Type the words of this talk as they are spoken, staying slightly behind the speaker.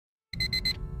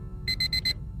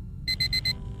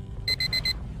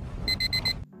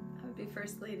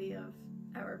lady of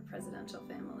our presidential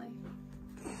family.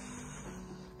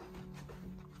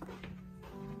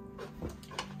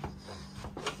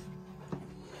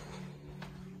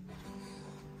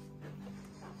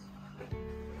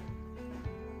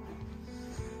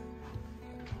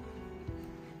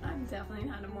 I'm definitely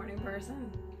not a morning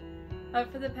person, but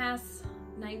for the past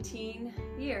 19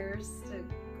 years to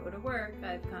go to work,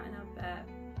 I've gotten up at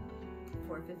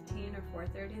 4:15 or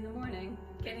 4:30 in the morning,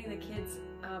 getting the kids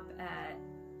up at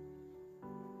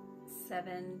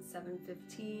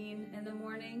 7:15 in the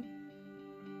morning.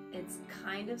 It's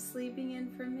kind of sleeping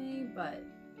in for me, but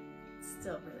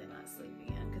still really not sleeping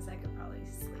in because I could probably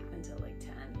sleep until like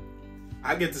 10.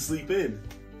 I get to sleep in.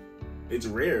 It's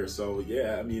rare, so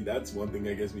yeah, I mean, that's one thing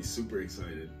that gets me super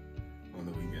excited on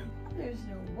the weekend. There's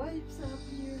no wipes up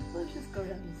here. Let's just go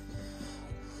down the stairs.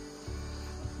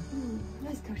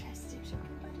 Let's go downstairs,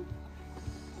 everybody.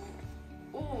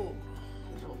 Oh,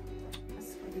 little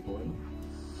sweaty boy.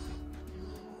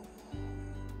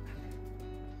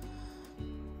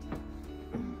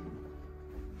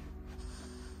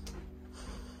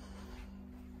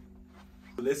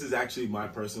 This is actually my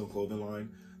personal clothing line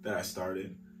that I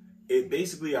started. It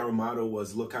basically, our motto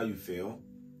was look how you feel.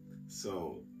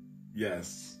 So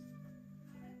yes,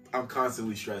 I'm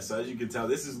constantly stressed. So as you can tell,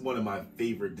 this is one of my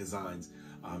favorite designs,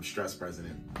 Stress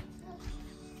President.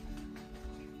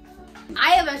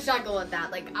 I have a struggle with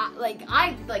that.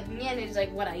 I manage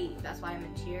like what I eat. That's why I'm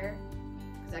in cheer,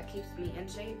 because that keeps me in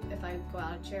shape. If I go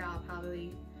out of cheer, I'll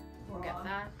probably get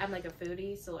fat. I'm like a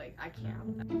foodie, so like I can't.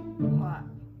 What?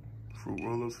 Fruit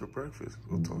roll-ups for breakfast.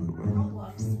 We'll talk about it.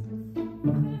 Roll-ups. I'm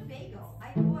gonna bagel.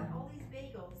 I bought all these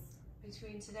bagels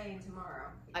Between today and tomorrow.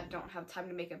 I don't have time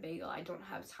to make a bagel. I don't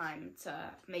have time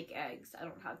to make eggs. I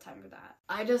don't have time for that.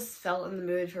 I just felt in the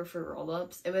mood for fruit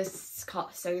roll-ups. It was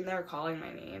sitting there calling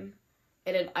my name.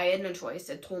 I had no choice.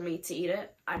 It told me to eat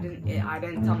it. I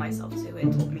didn't tell myself to.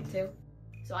 It told me to.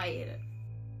 So I ate it.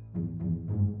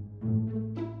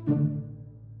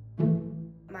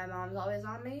 My mom's always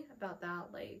on me about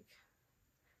that, like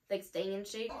staying in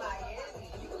shape. What?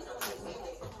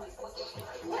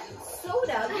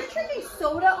 Soda? You're drinking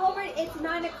soda already? It's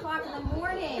 9 o'clock in the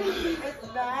morning.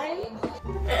 It's 9?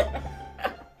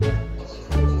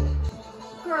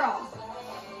 Girl.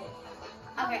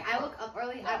 Okay, I woke up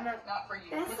early. I'm not for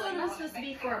you. That's not supposed to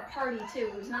be for a party too.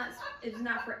 It was not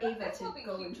for Ava to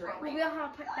go and drink. We don't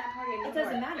have that party anymore. It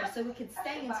doesn't matter, so we could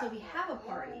stay until we have a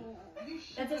party.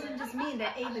 That doesn't just mean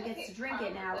that Ava gets to drink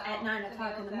it now at 9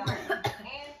 o'clock in the morning.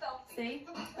 See?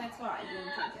 That's why I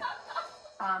didn't drink it.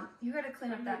 You gotta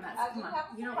clean up that mess. Come on.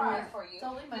 You don't really,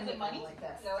 don't leave my living room like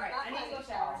this. Alright, I need to go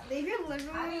shower. Leave your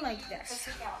living room like this.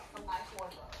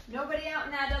 Nobody out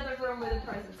in that other room where the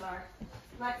presents are.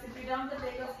 Lex, if you're done with the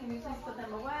bagels, can you please put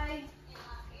them away?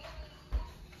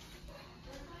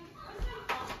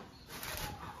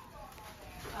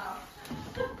 Oh.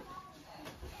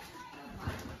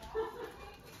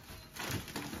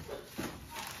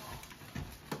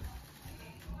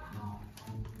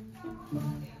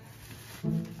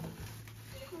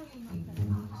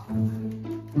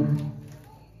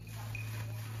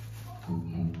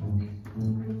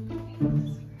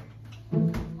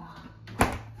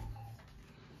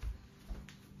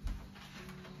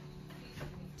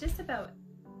 Just about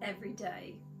every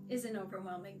day is an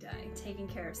overwhelming day. Taking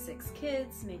care of 6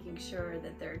 kids, making sure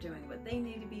that they're doing what they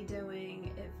need to be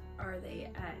doing. Are they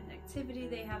at an activity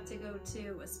they have to go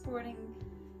to, a sporting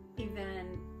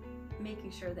event,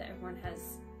 making sure that everyone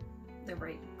has the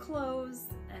right clothes,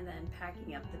 and then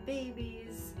packing up the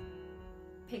babies,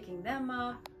 picking them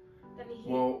up. Then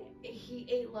he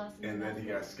ate less. And then he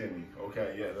got skinny.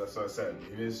 Okay, yeah, that's what I said.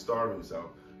 He didn't starve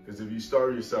himself. Because if you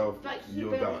starve yourself,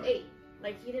 you'll die. Ate.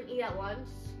 Like, he didn't eat at lunch.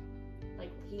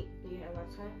 Like, he ate at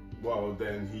lunchtime. Well,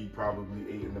 then he probably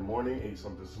ate in the morning, ate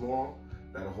something small,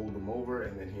 that'll hold him over,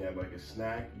 and then he had like a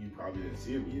snack. You probably didn't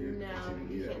see him eat it. No,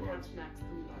 He you didn't eat can't at have lunch. snacks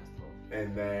in the hospital.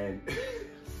 And then,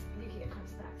 You can't have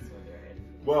snacks when you're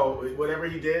in. well, whatever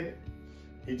he did,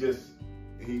 he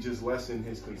just lessened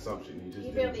his consumption.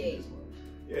 He barely ate.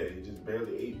 Yeah, he just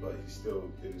barely ate, but he still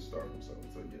didn't starve himself,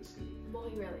 so he gets skinny. Well,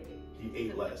 he really ate. He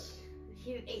ate less.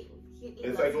 He didn't eat.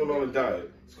 It's like going on a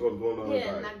diet. It's called going on a diet.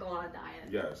 He did not go on a diet.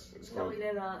 Yes, it's No, called. he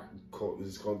did not. This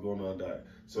is called going on a diet.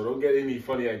 So don't get any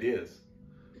funny ideas.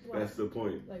 What? That's the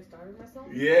point. Like starving myself?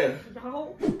 Yeah.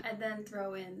 No. And then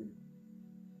throw in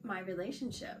my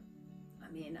relationship. I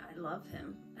mean, I love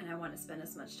him and I want to spend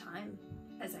as much time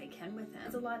as I can with him.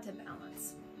 It's a lot to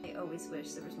balance. I always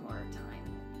wish there was more time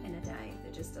in a day.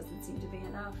 There just doesn't seem to be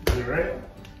enough. You ready?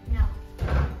 No.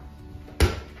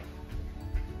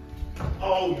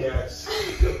 Oh, yes.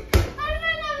 How did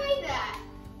I not make that?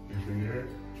 Your finger hurt?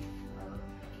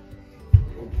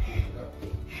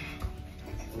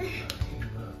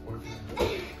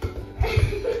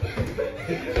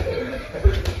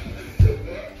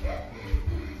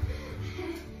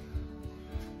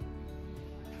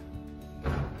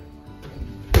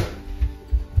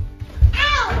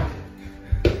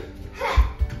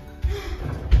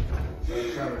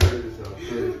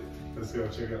 Let's go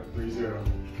check out 3-0.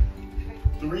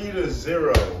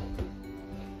 3-0.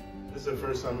 This is the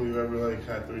first time we've ever like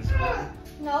had 3-0.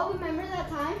 No, remember that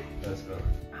time? Let's go.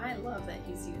 I love that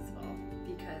he's youthful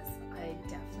because I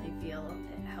definitely feel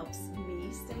it helps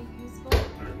me stay youthful.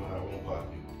 I won't block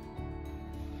you.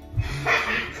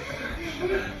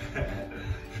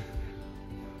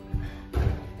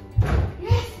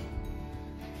 Yes!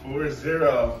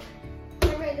 4-0.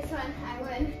 Remember this one, I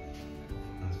win.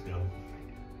 Let's go.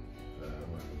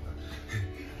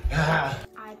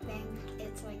 I think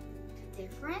it's like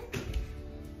different.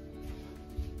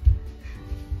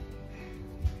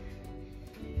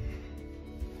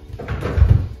 You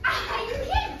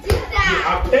can't do that!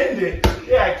 I pinned it.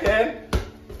 Yeah, I can.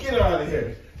 Get her out of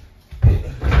here.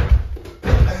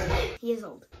 He is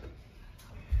old.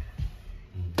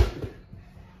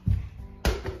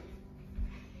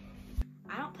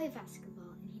 I don't play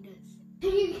basketball, and he does.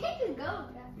 You can't just go.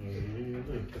 What are you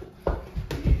gonna do? What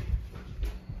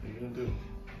are you gonna do?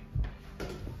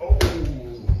 Oh!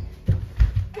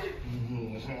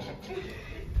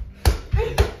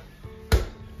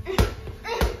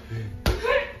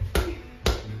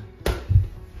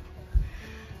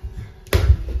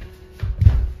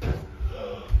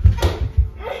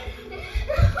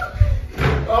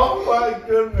 Oh my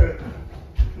goodness!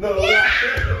 No!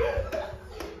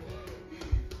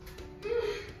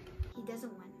 He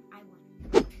doesn't win. I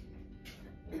won.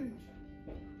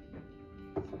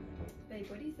 Babe,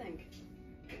 what do you think?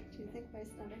 Do you think my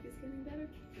stomach is getting better?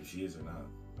 If she is or not,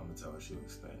 I'm gonna tell her she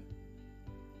looks thin.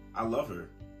 I love her.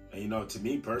 And you know, to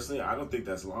me personally, I don't think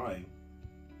that's lying.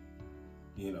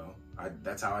 You know,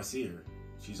 that's how I see her.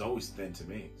 She's always thin to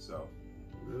me, so.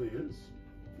 It really is.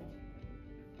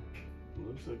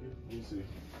 Looks like it. Let me see.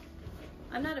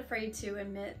 I'm not afraid to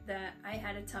admit that I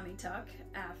had a tummy tuck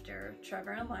after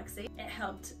Trevor and Lexi. It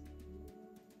helped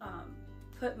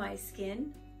put my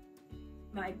skin,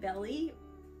 my belly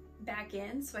back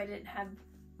in so I didn't have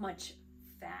much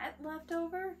fat left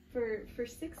over for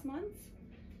 6 months.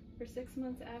 For 6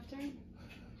 months after. Time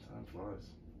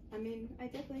flies. I mean, I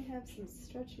definitely have some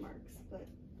stretch marks, but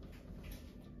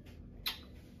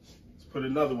Let's put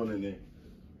another one in there.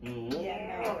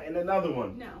 Yeah, no. And another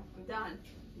one. no, I'm done.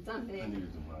 I'm done, I babe. need to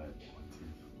do mine.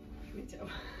 Me too.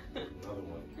 Another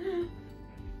one.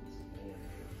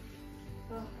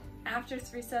 After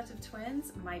 3 sets of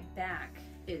twins, my back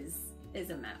is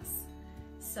a mess.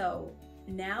 So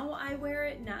now I wear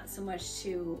it not so much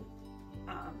to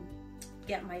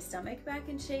get my stomach back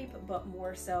in shape, but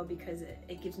more so because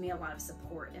it gives me a lot of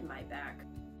support in my back.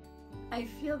 I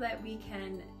feel that we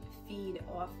can feed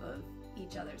off of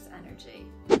each other's energy.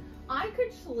 I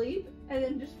could sleep and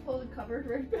then just pull the covers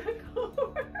right back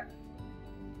over.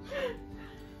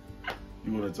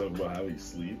 You want to talk about how you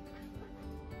sleep?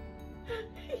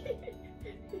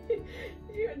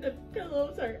 The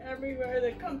pillows are everywhere,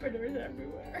 the comforters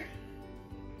everywhere.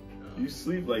 You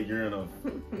sleep like you're in a,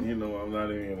 you know, I'm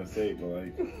not even gonna say it, but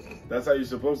like, that's how you're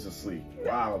supposed to sleep.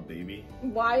 Wow, baby.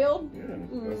 Wild? Yeah,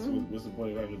 that's what's the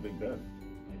point of having a big bed?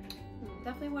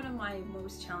 Definitely one of my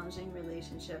most challenging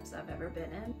relationships I've ever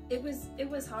been in. It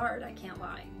was hard, I can't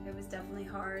lie. It was definitely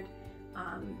hard.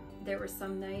 There were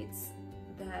some nights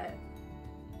that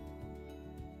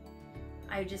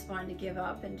I just wanted to give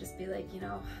up and just be like, you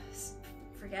know,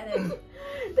 forget it.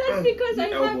 That's because I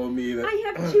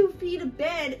have 2 feet of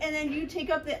bed and then you take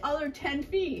up the other 10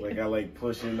 feet. Like I like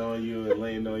pushing on you and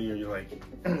laying on you and you're like,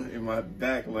 in my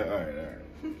back, I'm like, all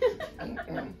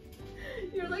right.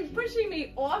 You're like pushing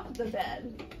me off the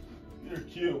bed. You're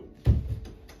cute.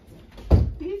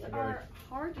 These are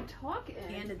hard to talk in. At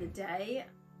the end of the day,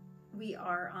 we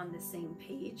are on the same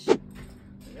page.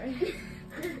 Right?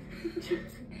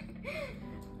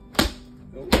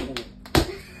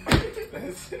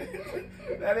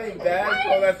 That ain't bad.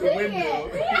 Oh, that's the window.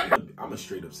 I'm a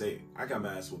straight up say it. I got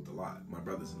my ass whooped a lot. My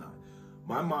brothers and I.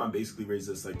 My mom basically raised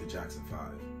us like the Jackson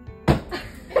 5.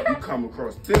 You come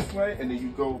across this way and then you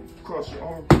go across your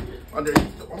arm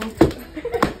underneath the arm.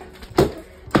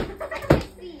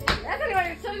 That's only when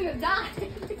you're telling you to die.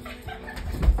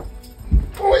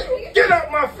 Boy, get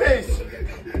out my face!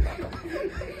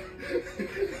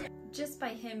 Just by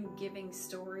him giving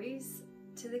stories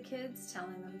to the kids,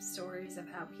 telling them stories of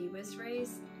how he was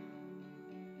raised,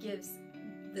 gives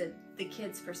the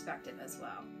kids perspective as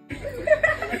well.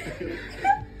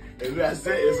 And that's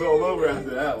it, it's all over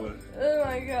after that one. Oh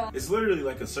my god. It's literally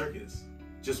like a circus,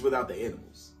 just without the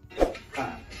animals.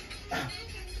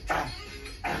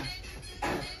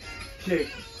 kick,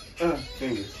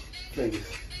 fingers,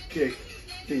 kick,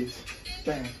 piece,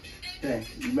 bang, bang.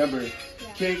 Remember,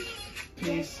 kick,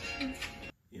 piece.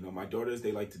 You know, my daughters,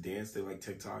 they like to dance, they like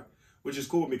TikTok, which is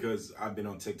cool because I've been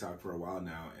on TikTok for a while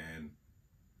now, and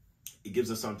it gives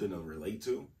us something to relate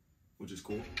to, which is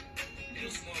cool.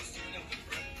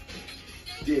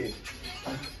 Dig,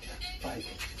 fight,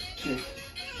 kick,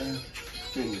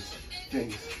 fingers,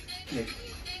 kick,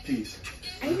 piece.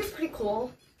 I think it's pretty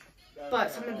cool,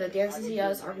 but some of the dances he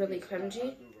does are really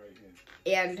cringy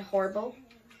and horrible.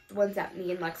 The ones that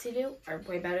me and Lexi do are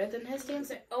way better than his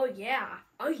dance. Oh yeah,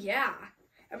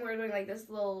 and we're doing like this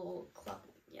little club,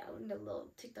 the little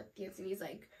TikTok dance, and he's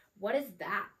like, "What is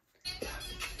that?"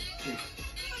 Kick,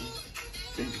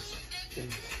 fingers, kick.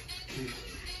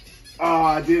 Oh,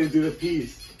 I didn't do the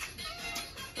piece.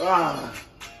 Ah.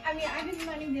 I mean, I've been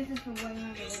learning this for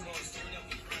 100 years.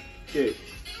 Kick,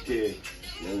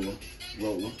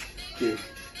 roll, kick,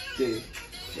 fingers,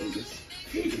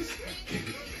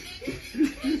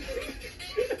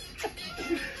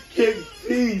 kick,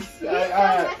 piece.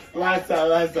 Alright, last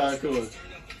time, come on.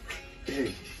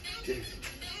 Kick,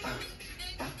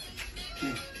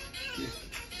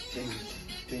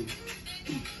 fingers,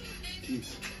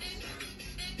 piece.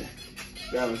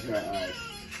 That was right, alright.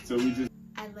 So we just.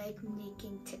 I like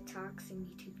making TikToks and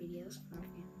YouTube videos for my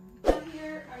family. Up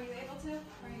here, are you able to? Or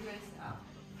are you guys out?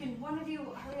 Can one of you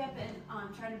hurry up and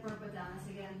try to burp with Dennis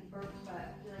again? Burp, but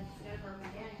I feel like it's gonna burp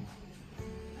again.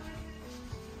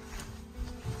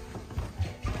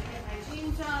 Alright, get my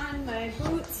jeans on, my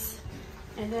boots,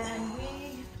 and then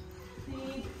we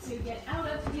need to get out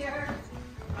of here.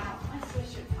 Wow, my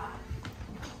swish is hot.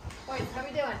 Boys, how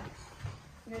we doing?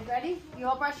 You guys ready? You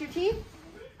all brush your teeth?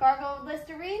 Gargle with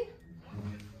Listerine?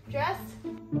 Dressed?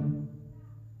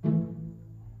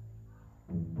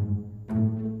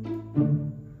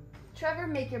 Trevor,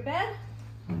 make your bed.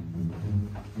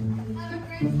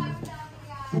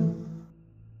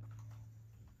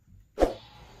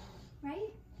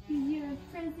 Right? You're a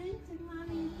present to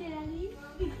Mommy and Daddy.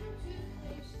 You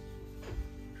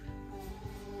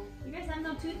guys have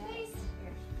no toothpaste?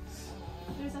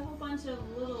 There's a whole bunch of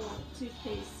little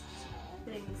toothpaste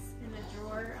things in the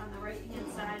drawer on the right-hand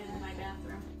side in my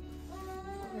bathroom.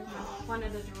 One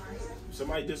of the drawers. If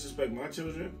somebody disrespect my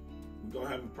children, we're gonna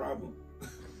have a problem.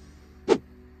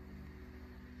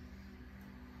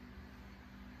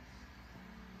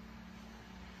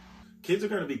 Kids are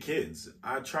gonna be kids.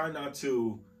 I try not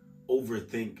to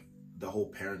overthink the whole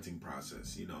parenting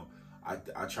process, you know.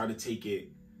 I try to take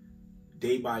it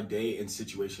day by day and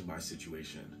situation by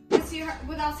situation.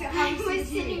 Without how you see the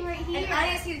sitting TV. right here. And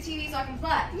I see the TV so I can play.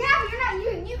 Yeah, but you're not.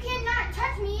 You cannot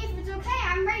touch me if it's okay.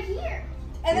 I'm right here.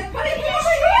 And then put it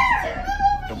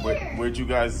over here. Where'd you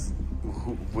guys?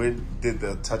 Where did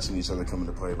the touching each other come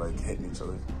into play? Like hitting each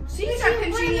other? She started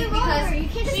pinching me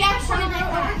because she actually went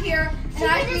over here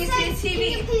and I couldn't see the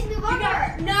TV. Can you please move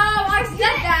over? No, I said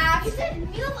that. You said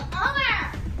move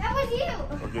over. That was you.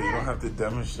 Okay, you don't have to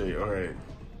demonstrate. All right.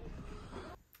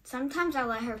 Sometimes I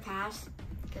let her pass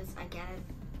because I get it,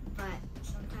 but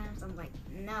sometimes I'm like,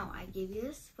 no, I give you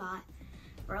this spot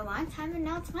for a long time and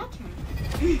now it's my turn.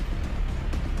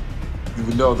 You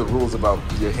know the rules about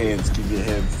your hands. Keep your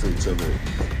hands to each other.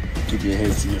 Keep your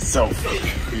hands to yourself.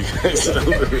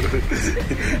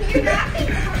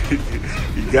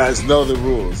 You guys know the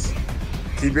rules.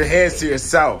 Keep your hands to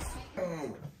yourself.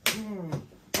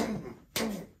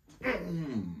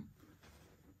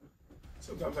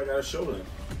 Sometimes I gotta show them.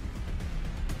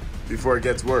 Before it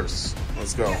gets worse.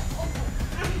 Let's go.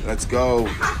 Let's go.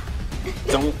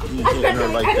 Don't be hitting her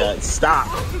like that. Stop.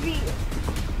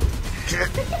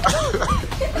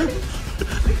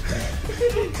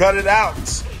 Cut it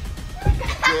out.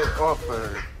 Get off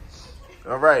her.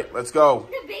 All right, let's go.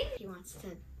 She wants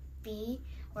to be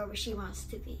wherever she wants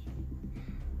to be.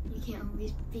 You can't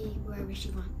always be wherever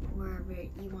you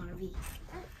want to be.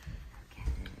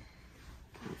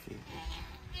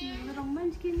 You little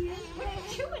munchkin, you. What are you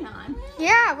chewing on?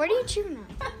 Yeah, what are you chewing on?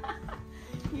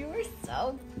 You were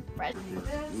so fresh.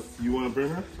 You want to bring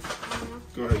her?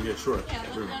 Go ahead. Yeah, sure.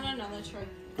 Yeah, no, that's short.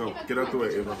 Go. Get out the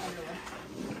way, Ava.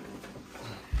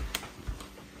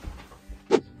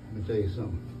 Let me tell you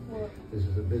something. This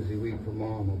is a busy week for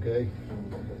Mom, okay?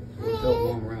 So let's help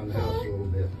Mom around the house a little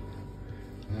bit.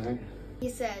 All right? He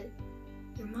said,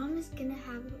 your mom is going to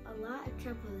have a lot of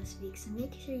trouble this week, so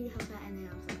make sure you help out. And then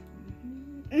I was like,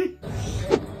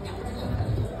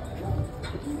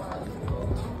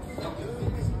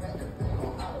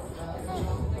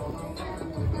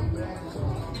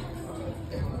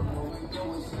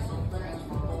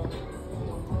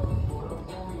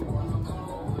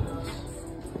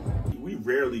 We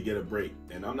rarely get a break.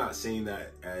 And I'm not saying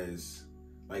that as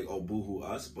like, oh, boohoo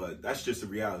us, but that's just the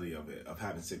reality of it, of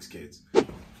having 6 kids. Get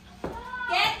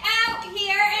out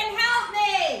here and help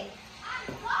me! I'm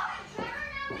going, Trevor,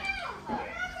 now move!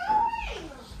 You're not going!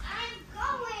 I'm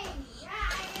going! Yeah,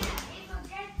 I am. It's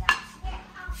okay. Get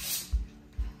out.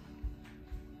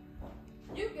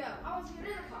 You go. I was in the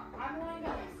car. I'm going to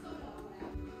go.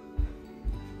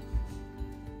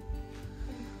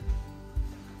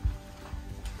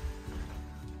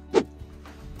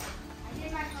 I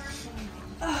did my first one.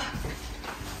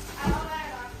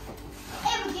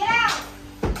 Emma, get out!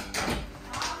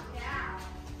 Calm down.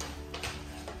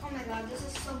 Oh my god, this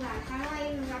is so bad. How do I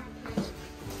even wrap a present?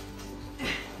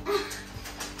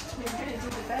 You're going to do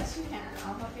the best you can.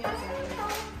 I'll help you out.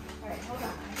 Alright, hold on.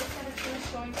 I just got to finish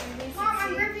going through these. Mom,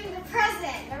 I'm ripping the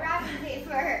present, the wrapping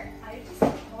paper. I just,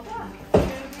 hold on. I'm going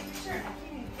to read your shirt. I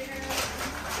can't even figure it out.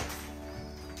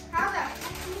 How the heck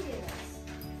do you do this?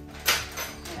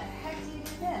 How the heck do you do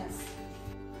this?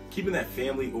 Keeping that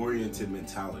family-oriented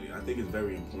mentality, I think is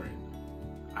very important.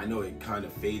 I know it kind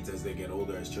of fades as they get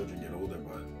older, as children get older,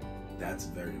 but that's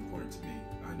very important to me.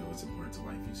 I know it's important to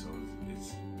wifey, so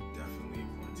it's definitely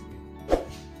important to me.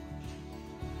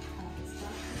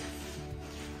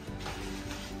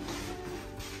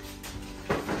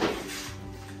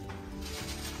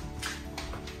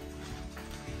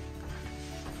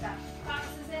 Got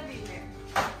boxes everywhere.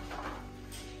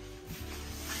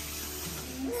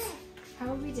 How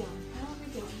are we doing? How are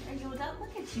we doing? Are you all done?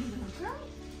 Look at you, little girl.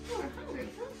 You are hungry,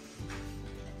 huh?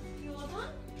 You all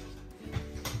done?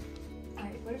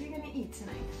 Alright, what are we gonna eat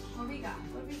tonight? What do we got?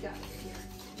 What do we got here?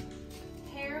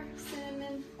 Pear,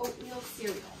 cinnamon, oatmeal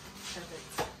cereal.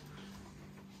 Perfect.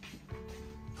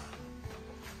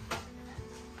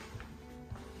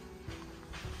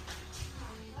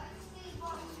 Let's see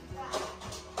what we got.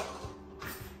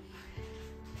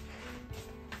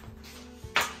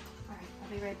 Alright, I'll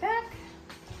be right back.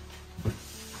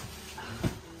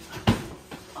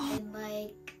 I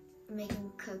like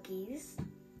making cookies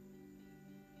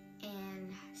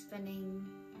and spending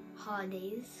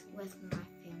holidays with my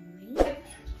family.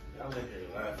 Y'all in here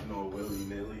laughing all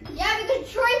willy-nilly. Yeah, because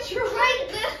Troy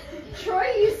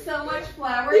used so much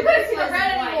flour. You couldn't see the It was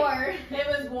red white. anymore. It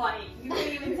was white. You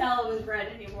couldn't even tell it was red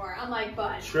anymore. I'm like,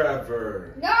 bud.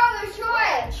 Trevor. No, there's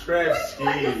Troy.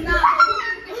 Trevsky. Not.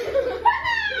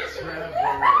 Trevor.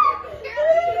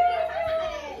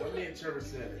 What me and Trevor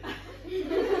said.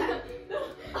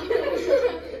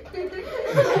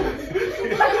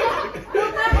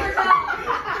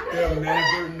 They'll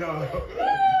never know.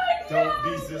 Don't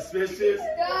be suspicious.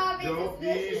 Don't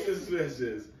be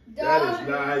suspicious. That is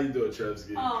not how you do it,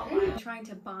 Trevsky. Trying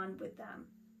to bond with them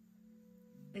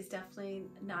is definitely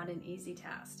not an easy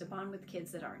task. To bond with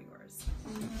kids that aren't yours.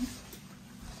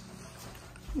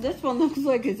 This one looks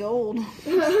like it's old.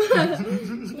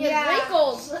 Yeah.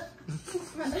 Wrinkles.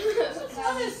 It's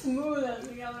not as smooth as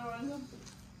the other ones.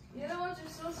 The other ones are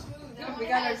so smooth. That We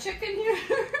one got our has- chicken here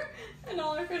and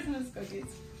all our Christmas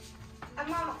cookies.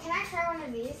 Mom, can I try one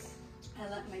of these? I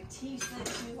let my tea sit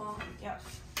too long. Yep.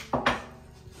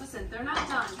 Listen, they're not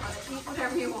done, but eat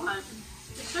whatever you want.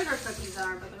 The sugar cookies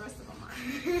are, but the rest of them aren't.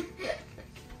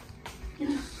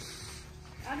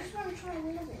 I just want to try a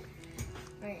little bit.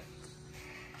 Right.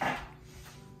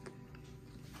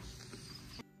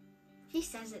 She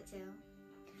says it too.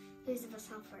 Who's the best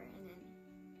helper? And then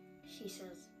she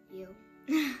says, you.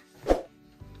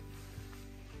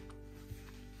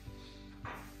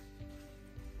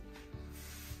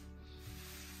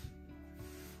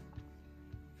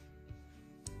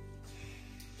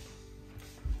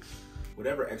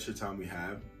 Whatever extra time we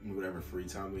have, whatever free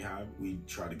time we have, we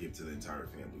try to give to the entire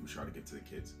family. We try to give to the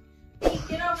kids.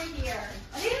 Get over here.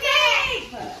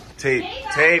 Tape. There's Tape.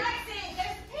 tape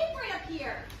right up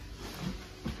here.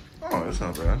 Oh, that's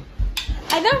not bad.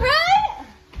 I know, right?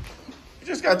 You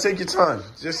just gotta take your time.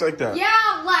 Just like that.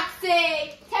 Yeah,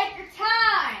 Lexi. Take your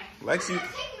time. Lexi, I'm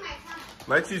taking my time.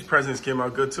 Lexi's presents came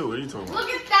out good too. What are you talking about?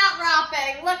 Look at that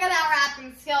wrapping. Look at that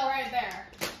wrapping skill right there.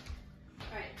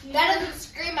 That doesn't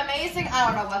scream amazing. I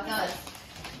don't know what does.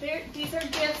 These are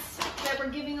gifts that we're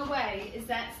giving away. Is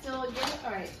that still a gift?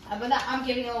 All right. But I'm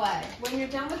giving away. When you're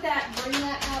done with that, bring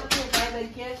that out here by the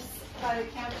gifts by the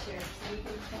couch here so you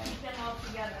can keep them all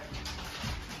together.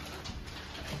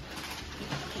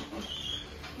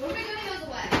 We're giving those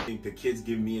away. I think the kids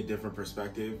give me a different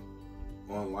perspective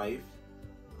on life.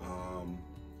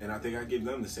 And I think I give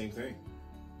them the same thing.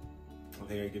 I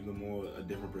think I give them all a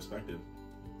different perspective.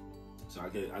 So I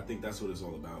think that's what it's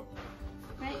all about.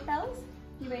 Right, fellas?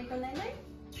 You ready for night night?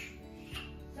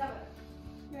 Stop it.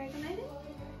 You ready for night night?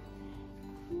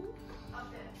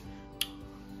 Up there.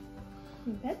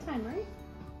 Bedtime, right?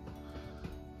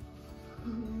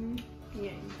 Yeah,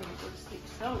 you're gonna go to sleep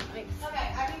so nice. Okay,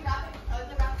 are you wrapping?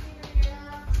 The wrapping paper here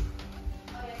now?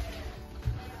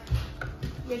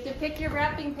 You have to pick your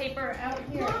wrapping paper out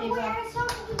here, No, wait, Ava. I still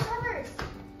have to do Trevor's.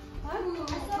 What?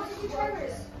 I still have to do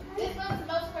Trevor's. This one's the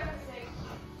most perfect thing.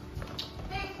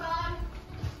 Bing bong.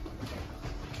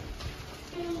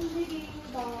 Bing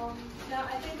bong. No,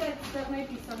 I think that might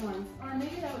be someone's. Or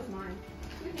maybe that was mine.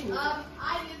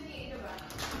 I didn't see either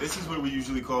one. This is what we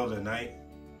usually call it a night.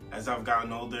 As I've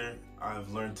gotten older,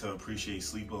 I've learned to appreciate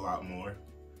sleep a lot more.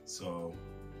 So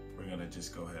we're gonna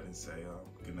just go ahead and say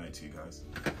good night to you guys.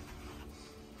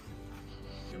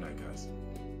 Good night, guys.